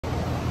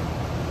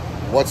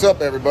What's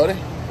up, everybody?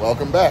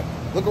 Welcome back.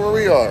 Look at where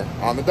we are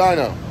on the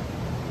dyno.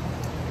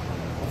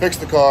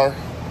 Fixed the car,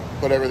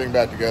 put everything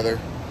back together.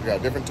 We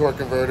got a different torque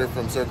converter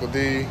from Circle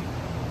D,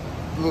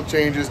 little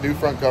changes, new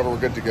front cover, we're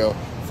good to go.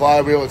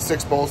 Flywheel at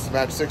 6 bolts to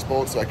match 6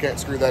 bolts, so I can't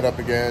screw that up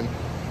again.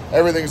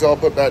 Everything's all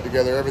put back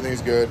together,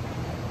 everything's good.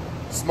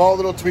 Small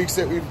little tweaks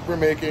that we were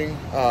making.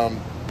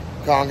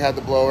 Kong had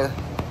the blower,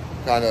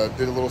 kind of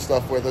did a little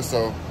stuff with us,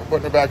 so we're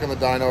putting her back on the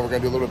dyno. We're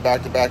going to do a little bit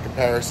back-to-back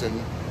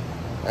comparison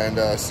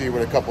and see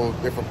what a couple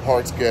of different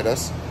parts get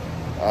us.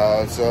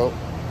 So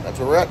that's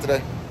where we're at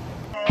today.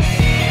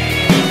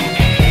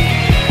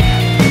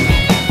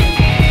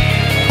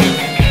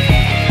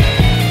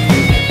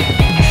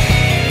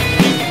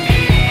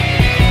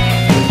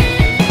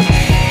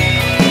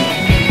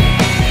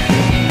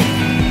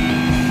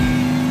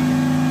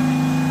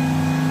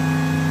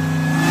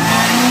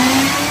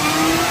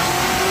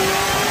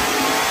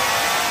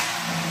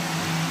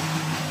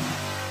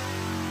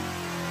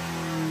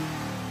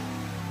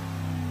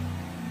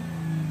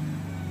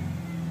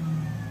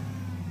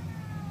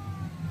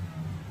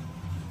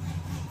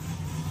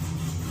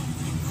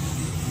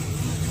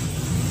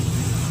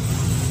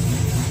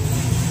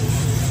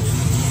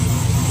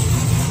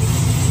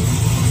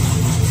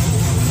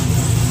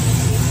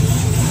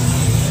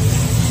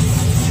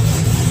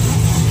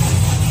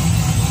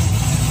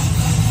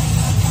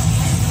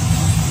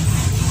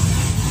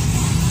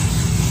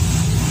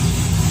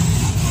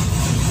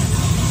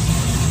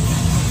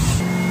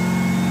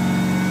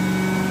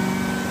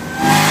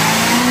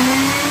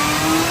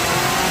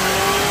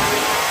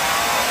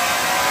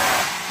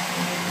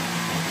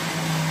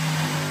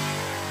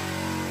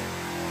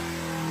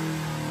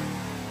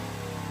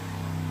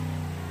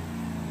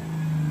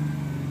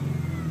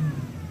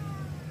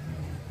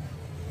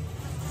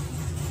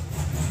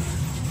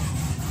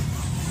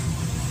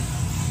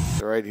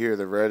 So right here,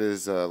 the red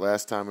is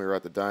last time we were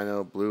at the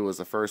dyno, blue was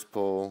the first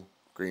pull,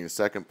 green the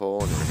second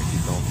pull, and we're going to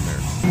keep going from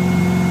there.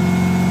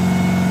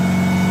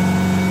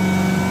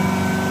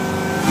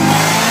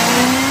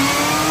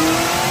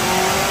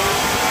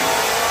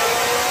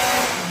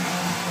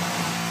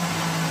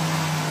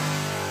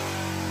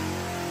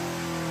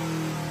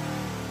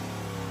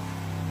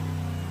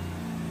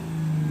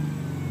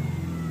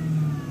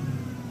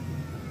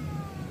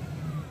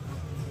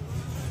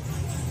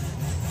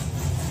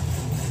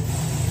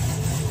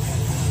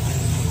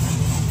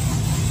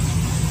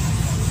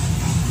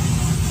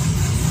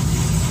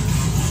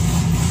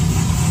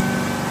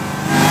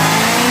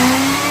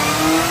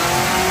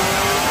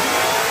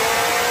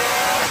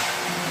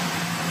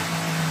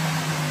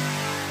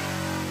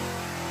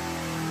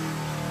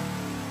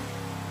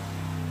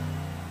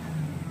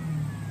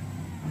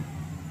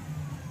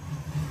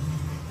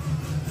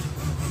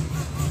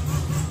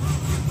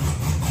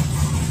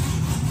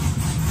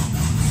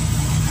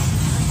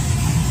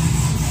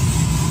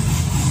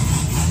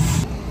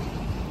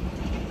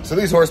 So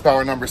these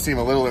horsepower numbers seem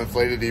a little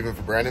inflated even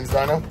for Brandon's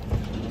dyno.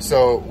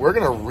 So we're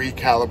gonna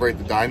recalibrate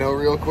the dyno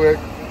real quick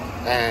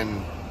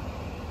and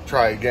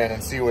try again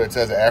and see what it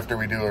says after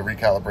we do a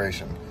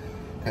recalibration.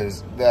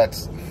 Because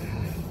that's,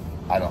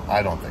 I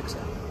don't think so.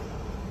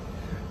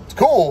 It's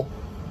cool,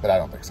 but I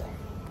don't think so.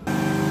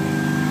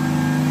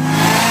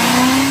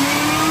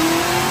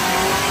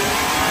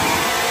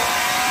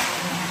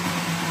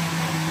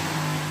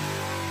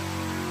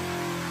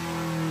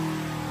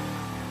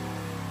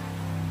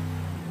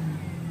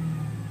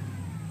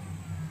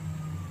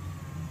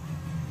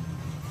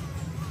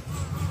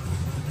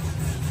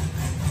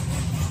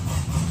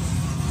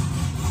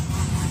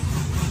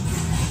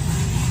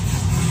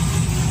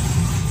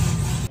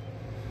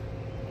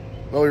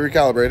 Well, we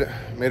recalibrated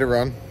it, made a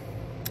run,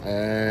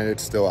 and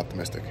it's still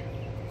optimistic.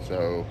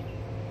 So,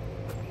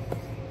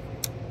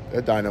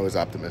 the dyno is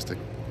optimistic.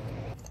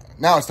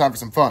 Now it's time for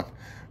some fun.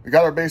 We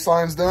got our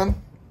baselines done.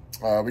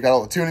 We got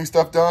all the tuning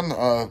stuff done.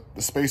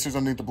 The spacers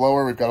underneath the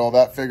blower, we've got all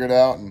that figured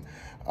out.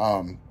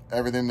 And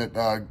everything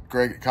that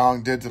Greg at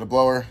Kong did to the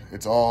blower,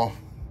 it's all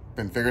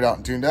been figured out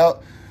and tuned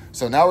out.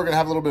 So now we're going to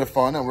have a little bit of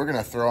fun, and we're going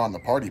to throw on the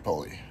party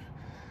pulley.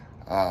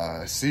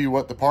 See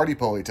what the party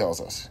pulley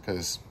tells us,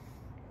 because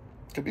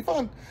could be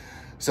fun.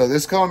 So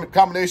this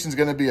combination is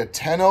going to be a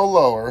 10.0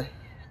 lower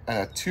and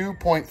a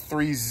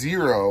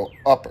 2.30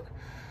 upper.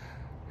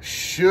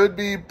 Should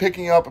be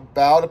picking up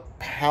about a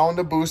pound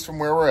of boost from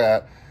where we're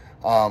at.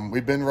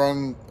 We've been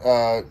running,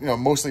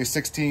 mostly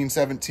 16,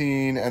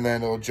 17, and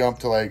then it'll jump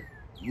to like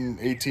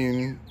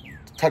 18,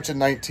 touching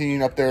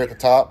 19 up there at the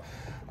top.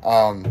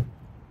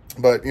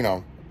 But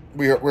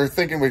we're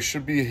thinking we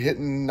should be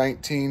hitting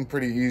 19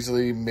 pretty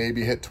easily,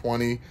 maybe hit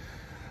 20.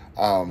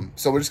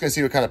 So we're just going to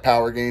see what kind of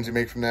power gains we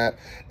make from that.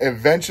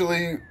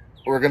 Eventually,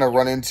 we're going to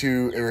run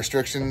into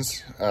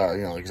restrictions,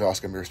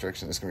 exhaust going to be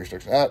restriction, this going to be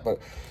restriction, that, but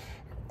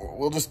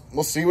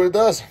we'll see what it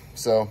does.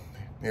 So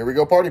here we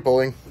go, party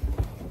pulling.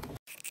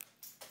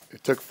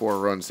 It took 4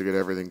 runs to get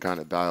everything kind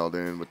of dialed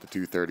in with the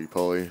 230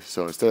 pulley.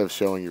 So instead of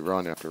showing you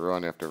run after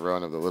run after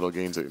run of the little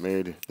gains that we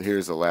made,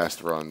 here's the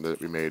last run that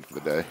we made for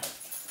the day.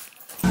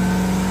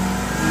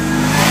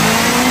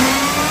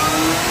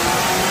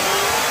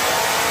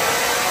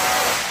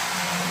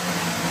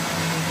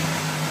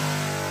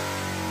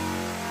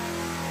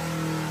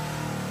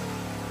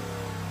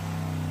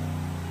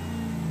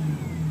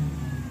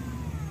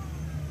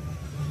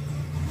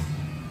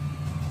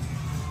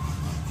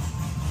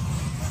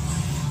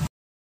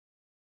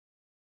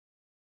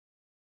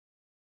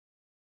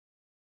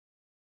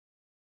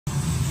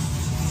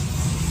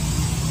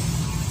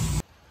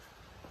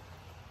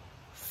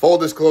 Full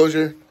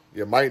disclosure,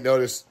 you might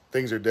notice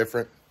things are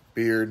different.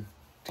 Beard,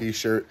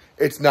 t-shirt.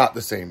 It's not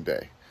the same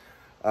day.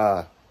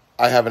 I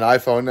have an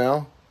iPhone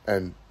now,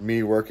 and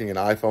me working an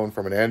iPhone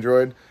from an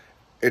Android,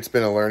 it's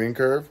been a learning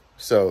curve.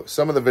 So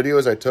some of the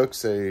videos I took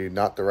say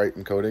not the right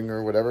encoding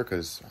or whatever,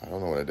 because I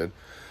don't know what I did.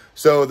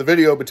 So the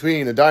video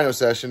between the dyno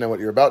session and what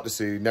you're about to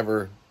see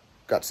never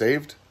got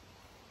saved.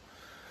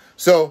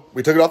 So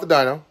we took it off the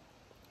dyno,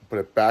 put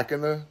it back in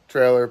the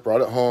trailer,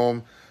 brought it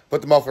home, put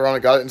the muffler on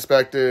it, got it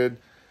inspected,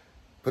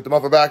 put the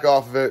muffler back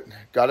off of it,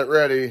 got it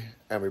ready,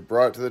 and we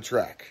brought it to the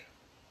track.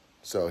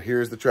 So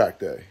here's the track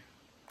day.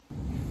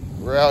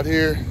 We're out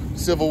here,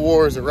 Civil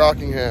Wars at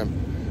Rockingham.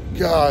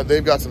 God,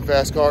 they've got some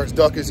fast cars.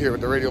 Duck is here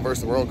with the Radial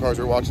versus the World cars.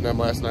 We were watching them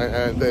last night,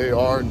 and they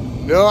are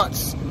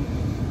nuts.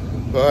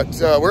 But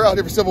we're out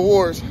here for Civil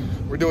Wars.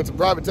 We're doing some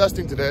private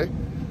testing today.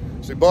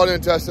 So we bought in a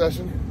test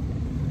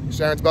session.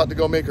 Sharon's about to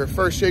go make her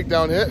first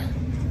shakedown hit.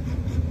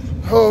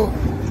 Oh,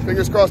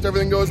 fingers crossed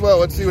everything goes well.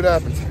 Let's see what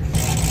happens.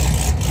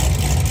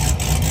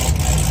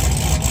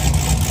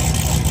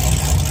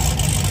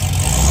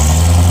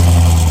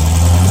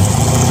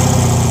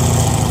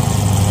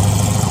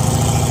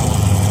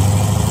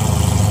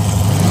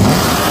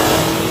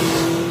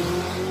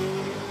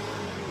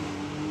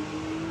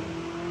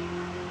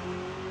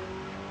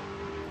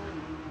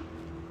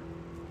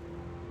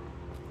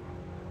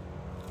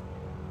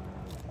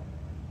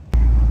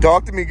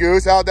 Talk to me,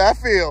 Goose. How'd that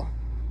feel?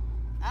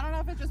 I don't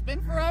know if it's just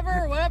been forever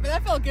or what, but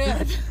that felt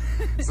good.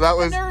 So that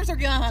was, my nerves are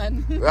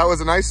gone. That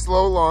was a nice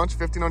slow launch,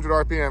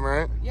 1500 RPM,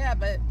 right? Yeah,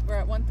 but we're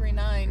at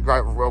 139.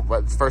 Right. Well,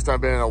 it's the first time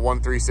I've been in a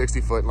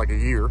 1360 foot in like a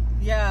year.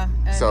 Yeah.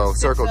 And so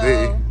circle D.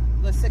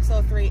 The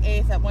 603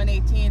 8th at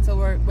 118. So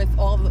we're with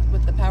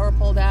the power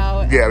pulled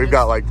out. Yeah, we've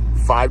got like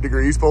 5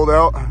 degrees pulled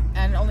out.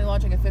 And only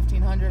launching at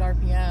 1500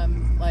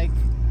 RPM, like.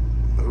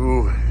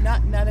 Ooh.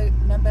 Not a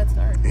bad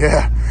start.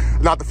 Yeah,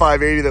 not the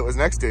 580 that was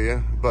next to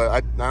you, but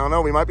I don't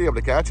know. We might be able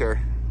to catch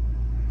her.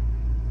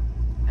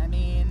 I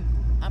mean,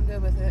 I'm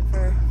good with it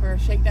for a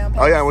shakedown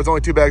pass. Oh yeah, it was only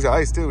 2 bags of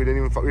ice too. We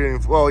didn't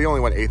even. Well, you only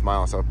went 1/8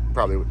 mile, so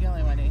probably. You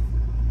only went 8.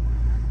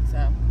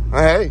 So.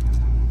 Hey.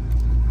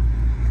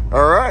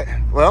 All right.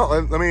 Well,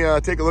 let me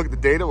take a look at the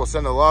data. We'll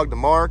send a log to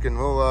Mark, and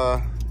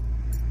we'll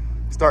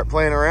start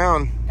playing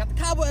around. Got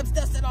the cobwebs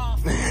dusted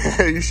off.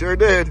 You sure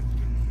did.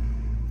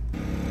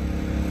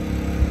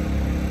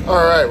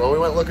 All right, well, we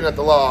went looking at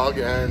the log,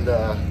 and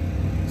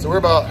so we're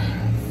about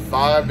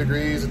 5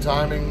 degrees of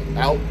timing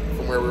out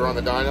from where we were on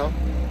the dyno.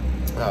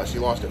 She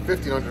launched at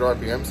 1500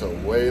 RPM, so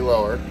way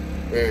lower.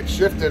 It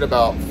shifted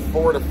about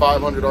 400 to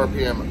 500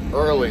 RPM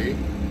early,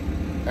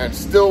 and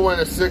still went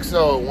a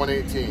 6.0 at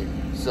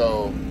 118.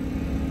 So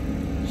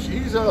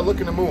she's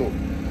looking to move.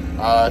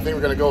 I think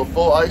we're gonna go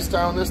full ice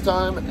down this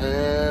time,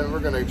 and we're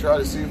gonna try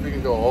to see if we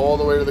can go all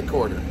the way to the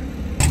quarter.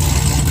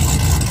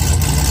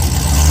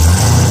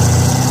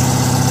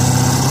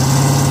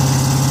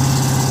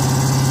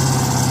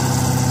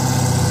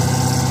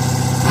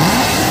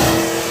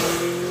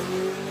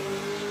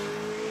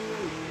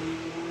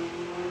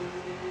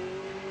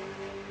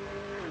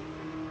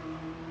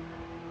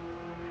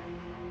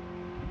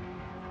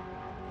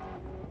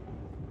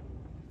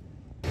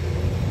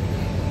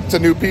 It's a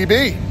new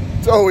PB.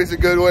 It's always a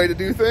good way to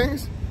do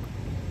things.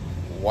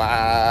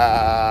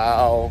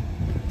 Wow.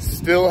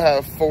 Still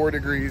have 4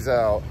 degrees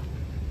out.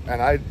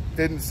 And I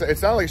didn't say,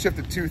 it's not like it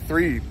shifted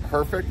 2-3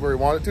 perfect where we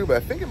wanted to, but I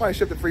think it might have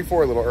shifted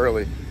 3-4 a little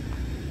early.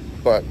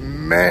 But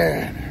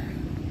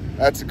man,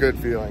 that's a good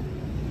feeling.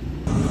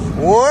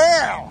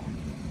 Wow.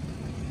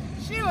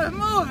 She was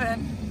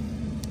moving.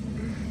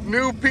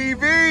 New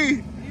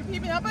PB. New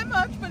PB, not by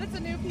much, but it's a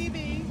new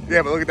PB.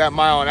 Yeah, but look at that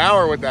mile an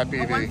hour with that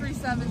PB.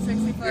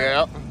 137.60 foot.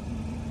 Yeah.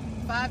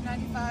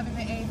 595 in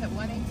the 8th at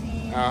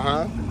 118.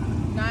 Uh-huh.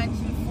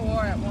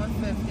 924 at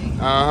 150.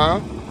 Uh-huh.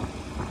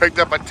 Picked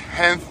up a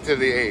 10th to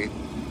the 8th.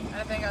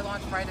 I think I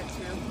launched right at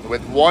 2.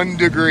 With 1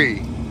 degree.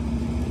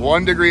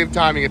 1 degree of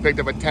timing, it picked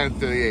up a 10th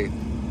to the 8th.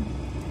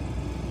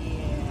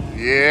 Yeah.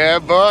 Yeah,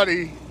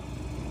 buddy.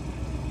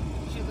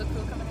 She look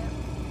cool coming in?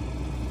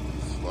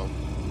 Slow.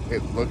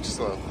 It looked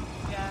slow.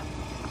 Yeah.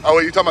 Oh,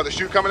 wait, you talking about the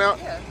chute coming out?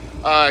 Yeah.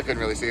 I couldn't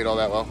really see it all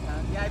that well.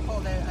 Yeah, I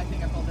pulled it. I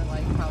think I pulled it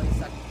like probably a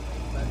second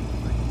late,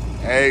 but.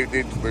 Hey,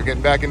 dude, we're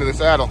getting back into the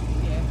saddle.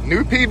 Yeah.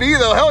 New PB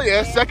though, hell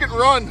yeah, second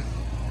run.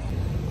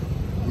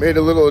 Made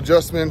a little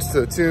adjustments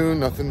to the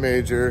tune, nothing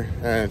major,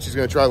 and she's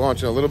gonna try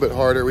launching a little bit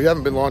harder. We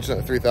haven't been launching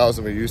at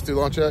 3,000 we used to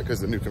launch at because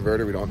the new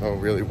converter, we don't know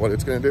really what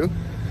it's gonna do.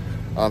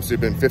 So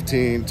we've been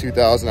 15,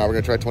 2,000, now we're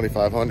gonna try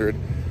 2,500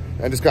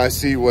 and just kind of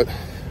see what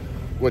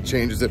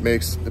changes it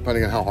makes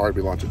depending on how hard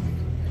we launch it.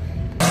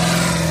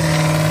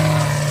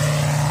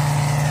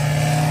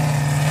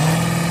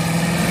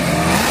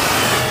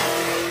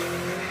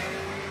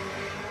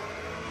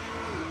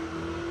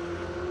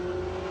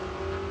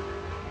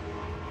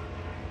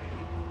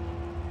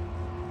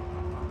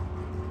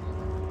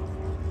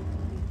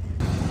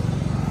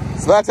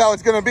 So that's how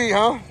it's gonna be,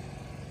 huh?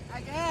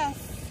 I guess.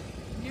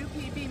 New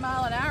PB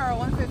mile an hour,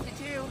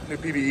 152. New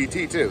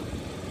PBET too.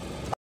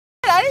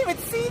 I didn't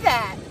even see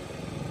that.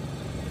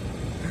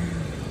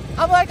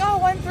 I'm like, oh,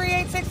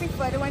 138 60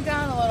 foot. It went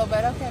down a little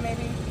bit. Okay,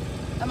 maybe.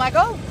 I'm like,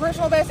 oh,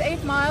 personal best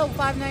 8th mile,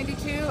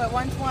 592 at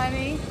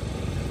 120.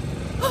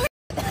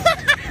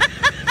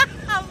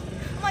 I'm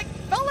like,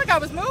 felt like I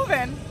was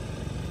moving.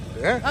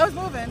 Yeah. I was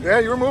moving. Yeah,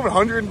 you were moving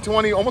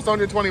 120, almost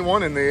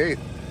 121 in the 8th.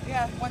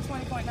 Yeah,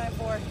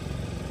 120.94.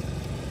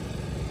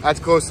 That's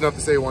close enough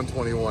to say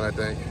 121, I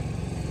think.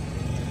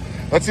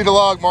 Let's see the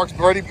log. Mark's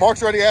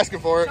already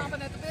asking for it.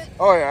 Chomping at the bit.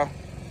 Oh, yeah.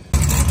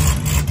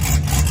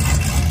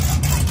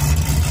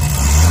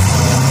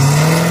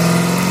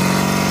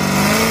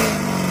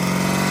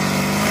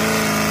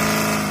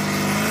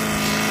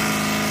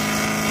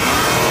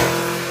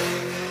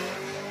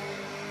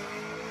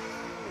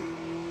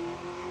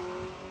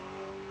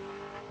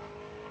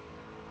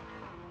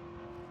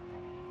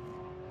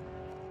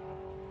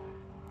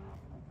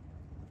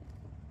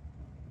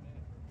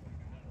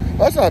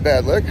 That's not a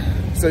bad lick.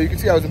 So you can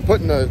see I was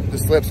putting the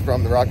slips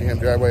from the Rockingham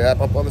Dragway app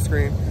up on the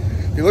screen.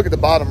 If you look at the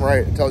bottom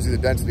right, it tells you the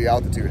density,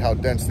 altitude, how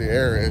dense the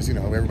air is. You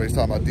know, everybody's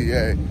talking about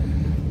DA.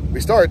 We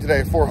started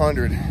today at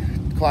 400,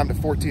 climbed to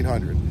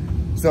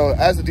 1400. So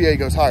as the DA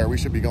goes higher, we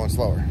should be going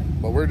slower.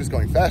 But we're just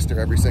going faster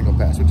every single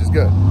pass, which is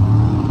good.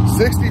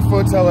 60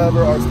 foots,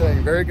 however, are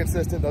staying very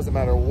consistent. Doesn't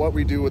matter what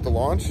we do with the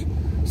launch.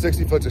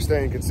 60 foots are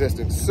staying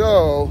consistent.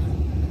 So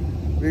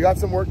we got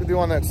some work to do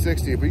on that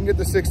 60. If we can get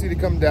the 60 to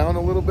come down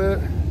a little bit,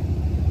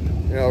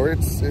 you know, we're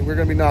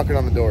gonna be knocking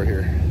on the door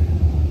here.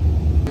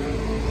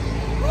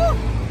 Woo!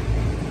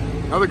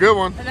 Another good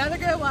one. Another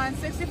good one.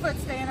 60 foot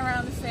staying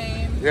around the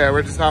same. Yeah,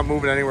 we're just not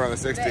moving anywhere on the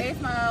 60. The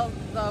 8th mile,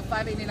 the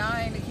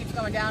 589, it keeps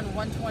going down to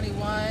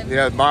 121.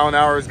 Yeah, mile an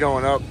hour is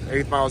going up.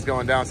 8th mile is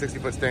going down. 60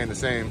 foot staying the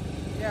same.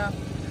 Yeah.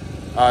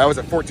 That was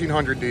at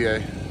 1400 DA.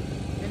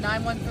 And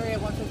 913 at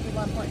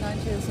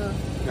 151.92. So.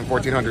 And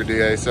 1400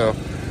 DA. So,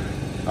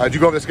 did you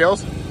go over the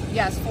scales?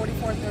 Yes,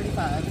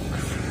 44.35.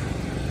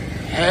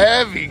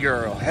 Heavy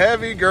girl,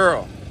 heavy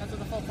girl. That's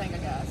with a full tank of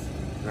gas.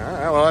 All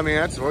right, well, I mean,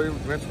 that's where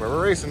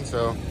we're racing,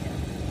 so.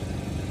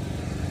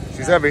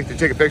 She's heavy. Did you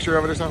take a picture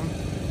of it or something?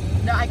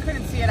 No, I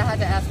couldn't see it. I had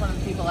to ask one of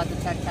the people at the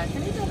tech tent.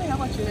 Can you tell me how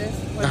much it is?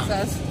 What it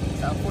says?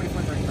 So,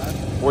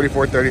 44.35.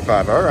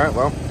 44.35. All right,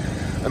 well,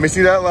 let me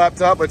see that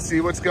laptop. Let's see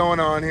what's going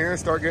on here.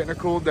 Start getting her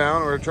cooled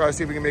down. We're going to try to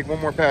see if we can make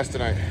one more pass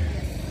tonight.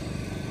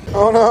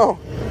 Oh, no.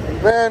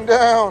 Man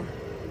down.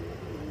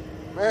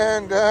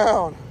 Man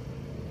down.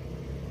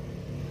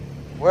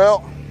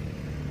 Well,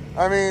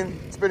 I mean,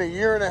 it's been a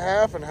year and a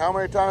half, and how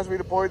many times we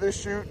deployed this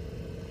chute?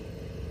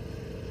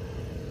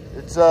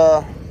 It's,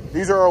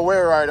 these are a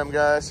wear item,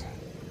 guys.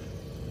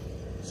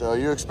 So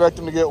you expect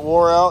them to get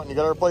wore out, and you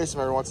got to replace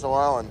them every once in a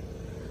while. And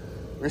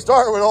we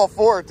started with all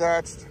 4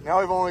 attached.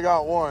 Now we've only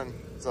got 1.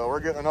 So we're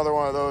getting another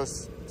one of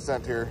those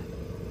sent here.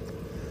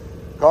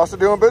 Cost of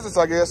doing business,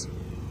 I guess.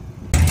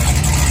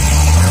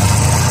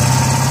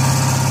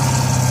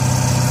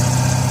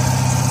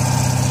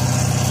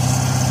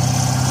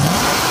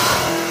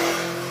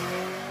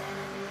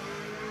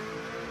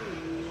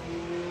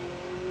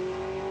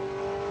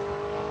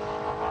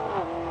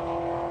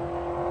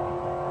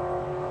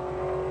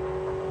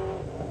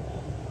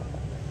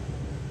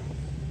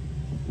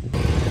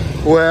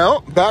 Well,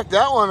 backed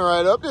that one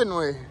right up, didn't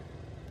we?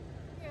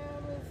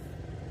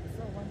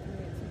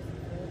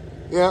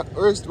 Yeah,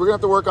 we're gonna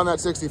have to work on that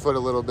 60 foot a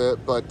little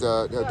bit, but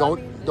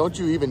don't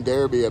you even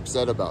dare be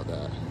upset about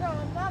that. No,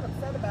 I'm not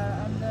upset about it.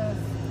 I'm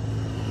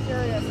just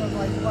curious of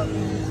like what we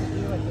need to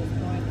do at this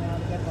point now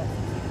to get that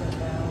 60 foot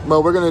down.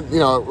 Well,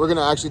 we're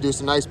gonna actually do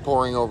some nice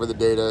pouring over the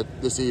data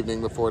this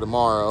evening before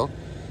tomorrow,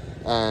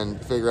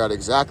 and figure out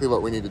exactly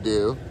what we need to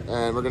do.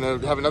 And we're gonna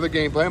have another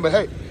game plan. But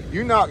hey,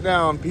 you knocked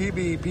down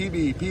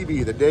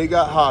PB. The day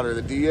got hotter,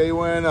 the DA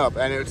went up,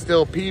 and it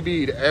still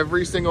PB'd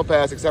every single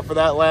pass except for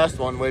that last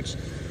one, which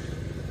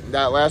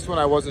that last one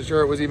I wasn't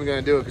sure it was even going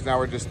to do it because now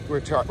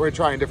we're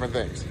trying different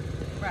things.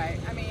 Right.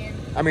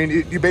 I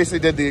mean, you basically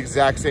did the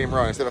exact same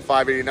run. Instead of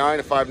 589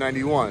 to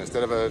 591,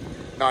 instead of a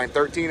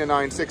 913 to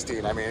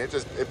 916. I mean,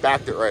 it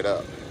backed it right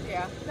up.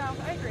 Yeah. No,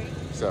 I agree.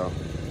 So,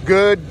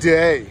 good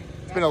day.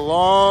 It's been a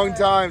long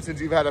time since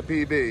you've had a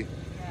PB.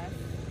 Yes.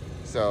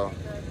 So,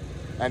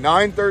 at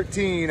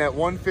 913 at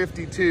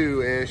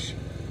 152-ish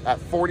at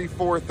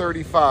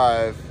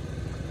 44.35,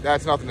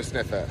 that's nothing to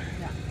sniff at.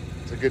 Yeah.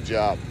 It's a good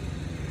job.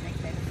 Thank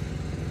you.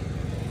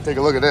 Take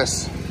a look at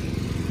this.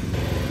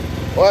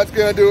 Well, that's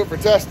gonna do it for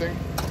testing.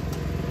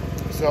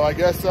 So I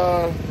guess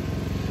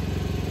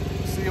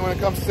see you when it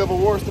comes to Civil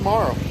Wars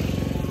tomorrow.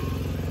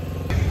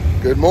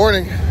 Good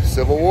morning,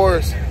 Civil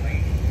Wars.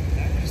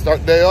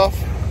 Start the day off.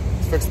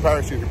 Let's fix the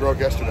parachute we broke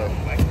yesterday.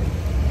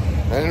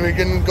 And we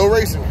can go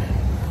racing.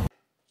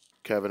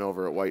 Kevin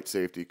over at White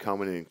Safety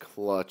coming in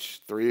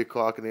clutch. 3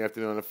 o'clock in the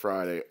afternoon on a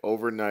Friday.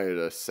 Overnighted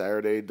a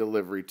Saturday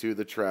delivery to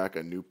the track,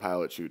 a new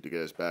pilot chute to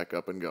get us back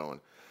up and going.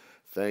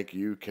 Thank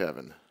you,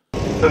 Kevin.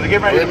 So to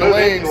get ready to move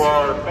lanes, into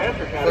our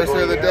faster category, first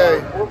day of the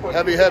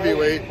day,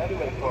 heavyweight.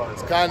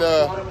 It's kind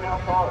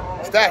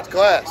of stacked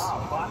class.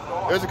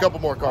 There's a couple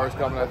more cars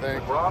coming, I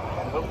think.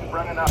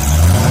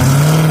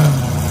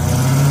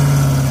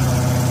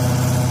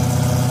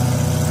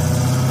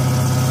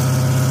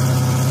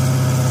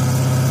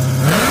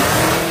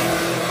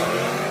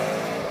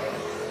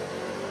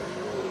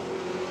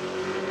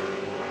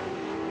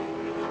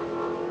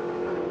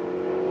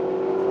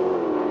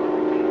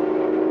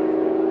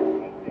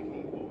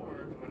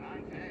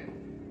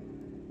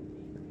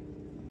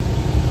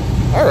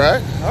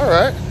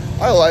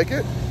 like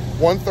it.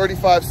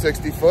 135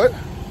 60 foot.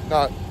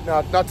 Not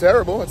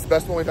terrible. It's the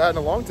best one we've had in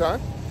a long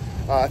time.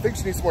 I think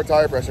she needs some more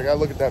tire pressure. I gotta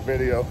look at that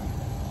video,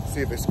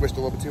 see if they squished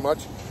a little bit too much,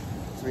 so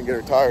we can get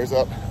her tires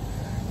up.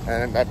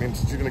 And that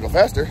means she's gonna go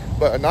faster.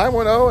 But a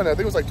 910, and I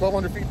think it was like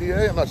 1,200 feet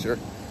DA, I'm not sure.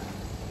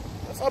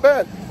 That's not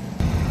bad.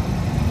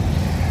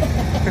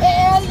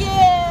 Hell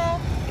yeah!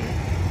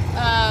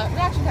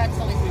 Reaction time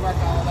still needs to be worked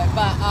on a little bit,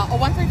 but a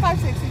 135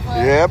 60 foot.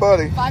 Yeah,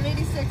 buddy.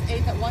 586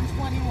 8 at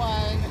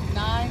 121,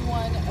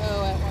 910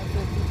 at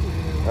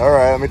 152. All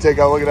right, let me take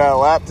a look at that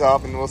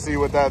laptop and we'll see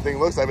what that thing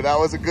looks like. But that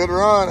was a good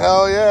run,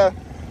 hell yeah.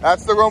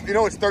 That's the room, you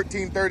know, it's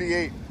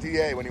 1338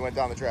 DA when he went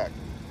down the track.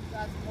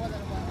 That's more than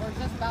it was, or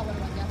just about what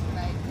it was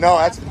yesterday. No,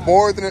 that's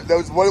more than it, that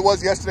was what it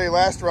was yesterday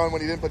last run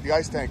when he didn't put the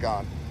ice tank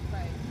on.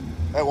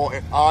 Right. Well,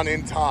 on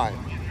in time.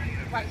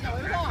 Right, no,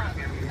 it was on.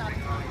 It was not in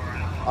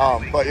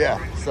time. But yeah,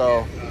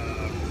 so.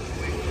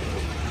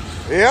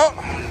 Yep.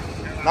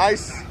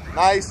 Nice.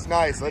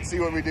 Let's see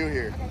what we do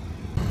here.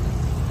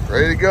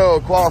 Ready to go,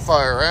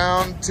 qualifier,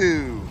 round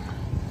 2.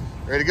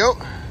 Ready to go?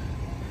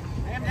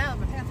 I am now,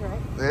 my pants are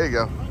up. There you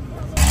go.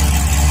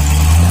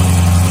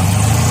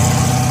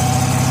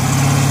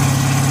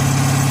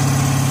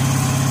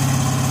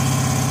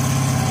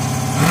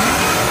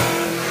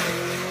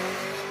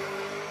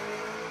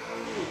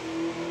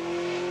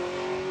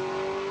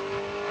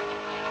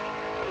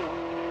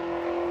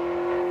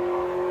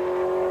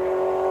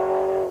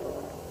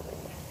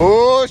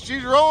 Oh,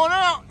 she's rolling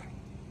out.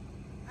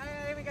 I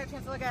didn't even get a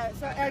chance to look at it.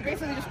 So I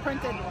basically just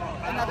printed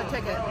another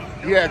ticket.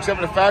 Yeah,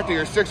 except for the fact that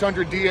you're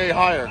 600 DA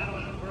higher.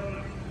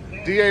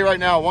 DA right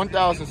now,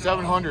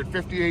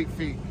 1,758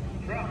 feet.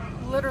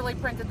 Literally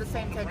printed the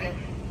same ticket.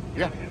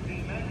 Yeah.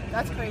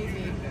 That's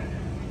crazy.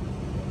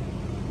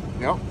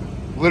 Yep.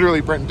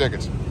 Literally printing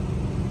tickets.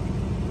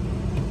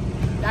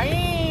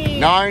 Dang.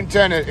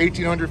 910 at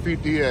 1,800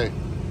 feet DA.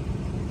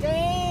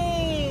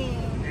 Dang.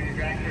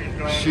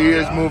 She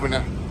is moving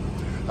now.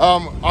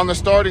 On the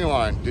starting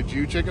line, did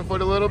you chicken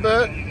foot a little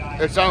bit?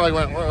 It sounded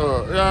like it went,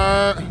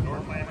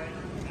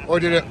 or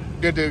did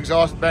the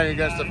exhaust bang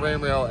against the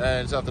frame rail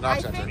and set the knock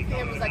sensor? I think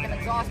it was like an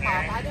exhaust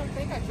pop. I don't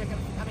think I chicken.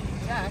 I mean,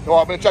 check. Well,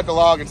 I'm gonna check the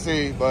log and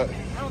see, but. I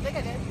don't think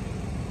I did.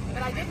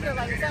 But I did feel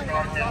like it sounded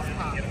like an exhaust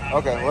pop.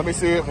 Okay, let me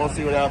see it and we'll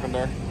see what happened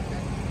there.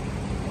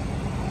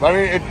 But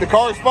I mean, the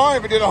car's fine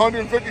if it did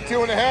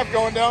 152 and a half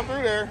going down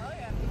through there. Oh,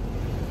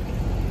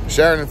 yeah.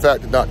 Sharon, in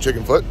fact, did not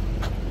chicken foot.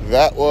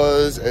 That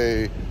was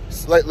a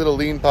slight little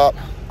lean pop,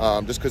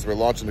 just because we're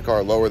launching the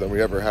car lower than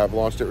we ever have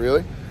launched it,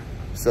 really.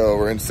 So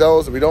we're in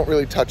cells that we don't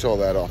really touch all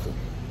that often.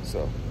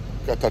 So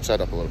got to touch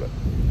that up a little bit.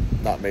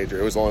 Not major.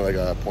 It was only like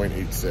a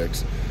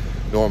 0.86.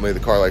 Normally the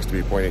car likes to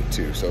be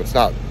 0.82, so it's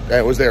not.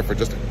 It was there for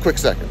just a quick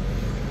second.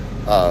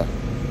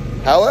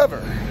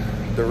 However,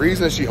 the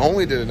reason that she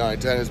only did a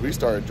 910 is we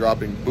started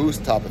dropping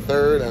boost top of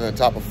third and then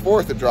top of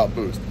fourth to drop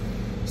boost.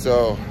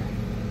 So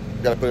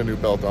got to put a new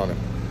belt on it.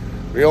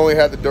 We only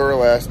had the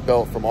Duralast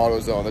belt from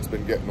AutoZone that's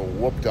been getting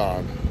whooped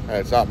on, and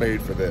it's not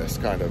made for this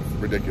kind of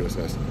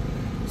ridiculousness.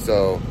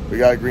 So we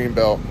got a green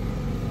belt.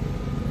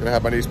 Gonna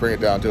have my niece bring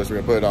it down to us. We're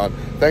gonna put it on.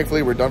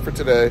 Thankfully, we're done for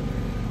today.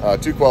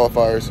 2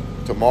 qualifiers.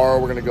 Tomorrow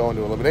we're gonna go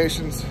into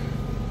eliminations,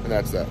 and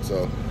that's that.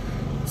 So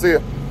see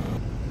ya.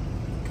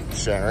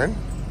 Sharon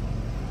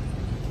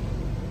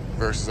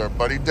versus our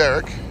buddy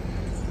Derek,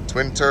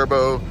 twin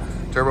turbo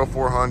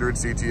 400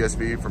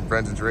 CTS-V from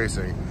Friends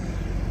Racing.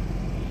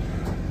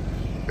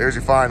 There's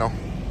your final.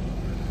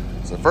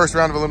 So first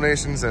round of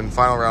eliminations and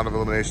final round of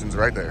eliminations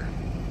right there.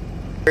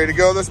 Ready to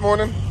go this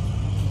morning?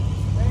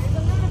 Ready as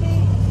I'm gonna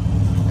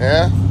be.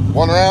 Yeah?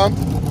 1 round?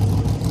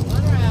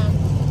 1 round.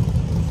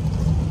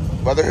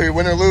 Whether you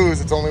win or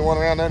lose, it's only 1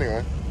 round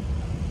anyway.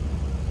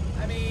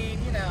 I mean,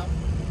 you know.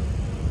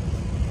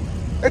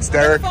 It's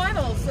Derek. I'm in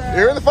the finals, so.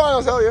 You're in the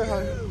finals, hell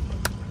yeah.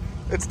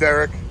 It's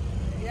Derek.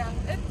 Yeah,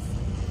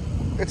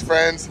 It's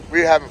friends.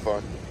 We're having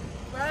fun.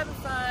 we're having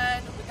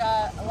fun. We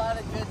got a lot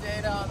of good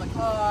data on the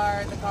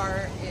car. The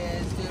car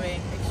is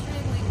doing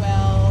extremely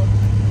well.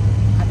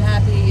 I'm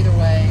happy either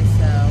way,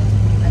 so,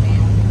 I mean,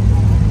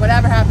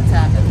 whatever happens,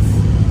 happens.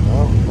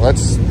 Well,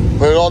 let's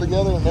put it all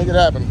together and make it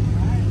happen.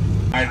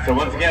 All right, so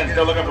once again,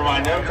 still looking for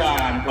my no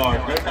time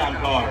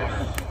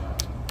cars.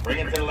 Bring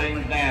it to the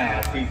lanes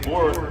now. I see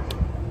 4.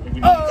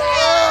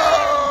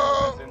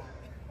 Oh!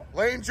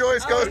 Lane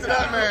choice goes to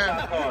that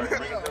man. Cars.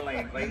 Bring it to the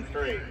lanes, lane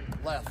 3.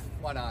 Left,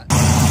 why not?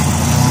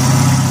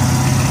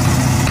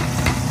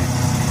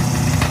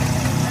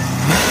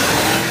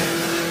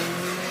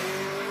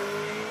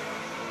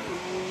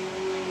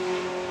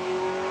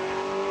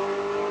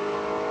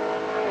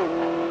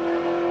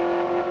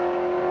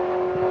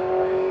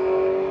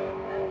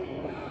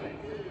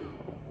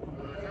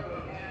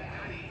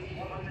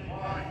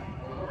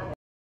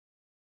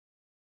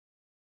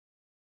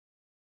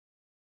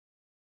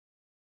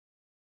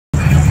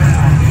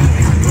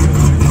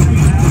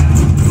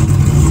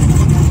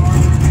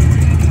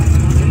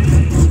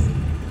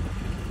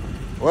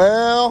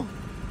 Well,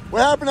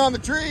 what happened on the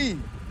tree?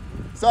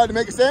 Decided to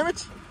make a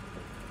sandwich?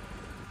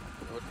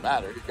 It wouldn't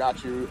matter. He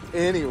got you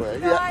anyway.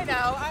 No, Yeah. I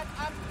know.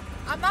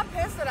 I'm not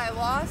pissed that I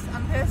lost.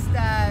 I'm pissed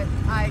that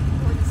I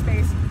completely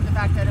spaced the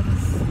fact that it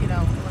was, you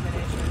know,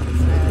 elimination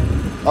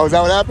instead. Oh, is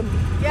that what happened?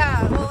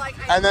 Yeah, well, like.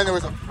 And then there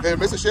was, did it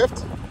miss a shift?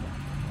 So.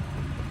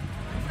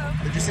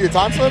 Did you see a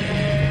time slip?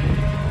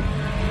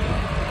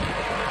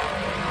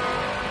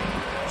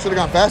 Should have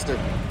gone faster.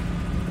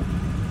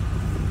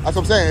 That's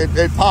what I'm saying.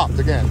 It popped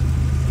again.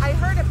 I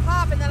heard it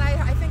pop, and then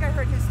I think I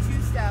heard his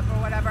two-step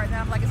or whatever, and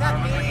then I'm like, is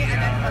that me? And then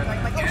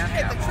I'm like, oh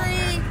shit, the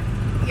tree.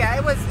 Yeah,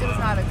 it was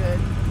not a good.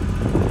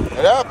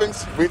 It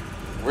happens.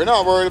 We're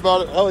not worried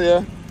about it. Hell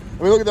yeah.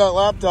 Let me look at that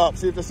laptop,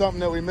 see if there's something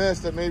that we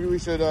missed that maybe we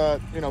should,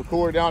 you know,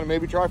 cool her down and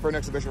maybe try for an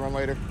exhibition run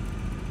later.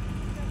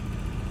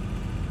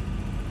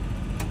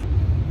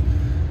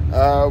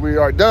 We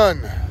are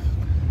done.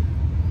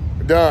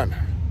 We're done.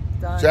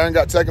 Shannon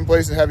got second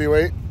place in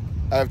heavyweight.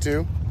 I have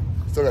 2.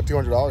 Still got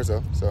 $200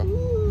 though, so.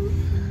 Ooh.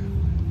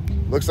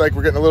 Looks like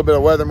we're getting a little bit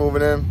of weather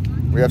moving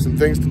in. We have some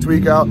things to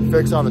tweak out and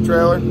fix on the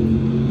trailer.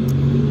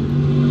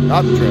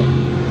 Not the trailer.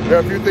 We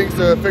have a few things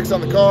to fix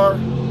on the car.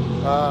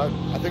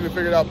 I think we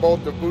figured out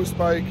both the boost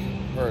spike,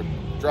 or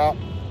drop,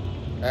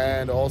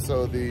 and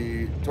also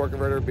the torque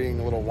converter being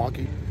a little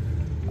wonky.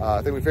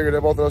 I think we figured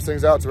both of those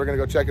things out, so we're gonna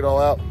go check it all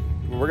out.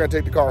 We're gonna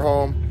take the car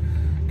home,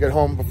 get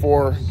home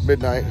before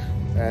midnight,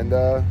 and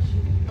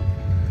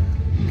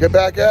get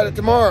back at it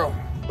tomorrow.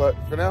 But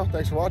for now,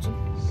 thanks for watching.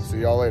 See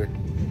y'all later.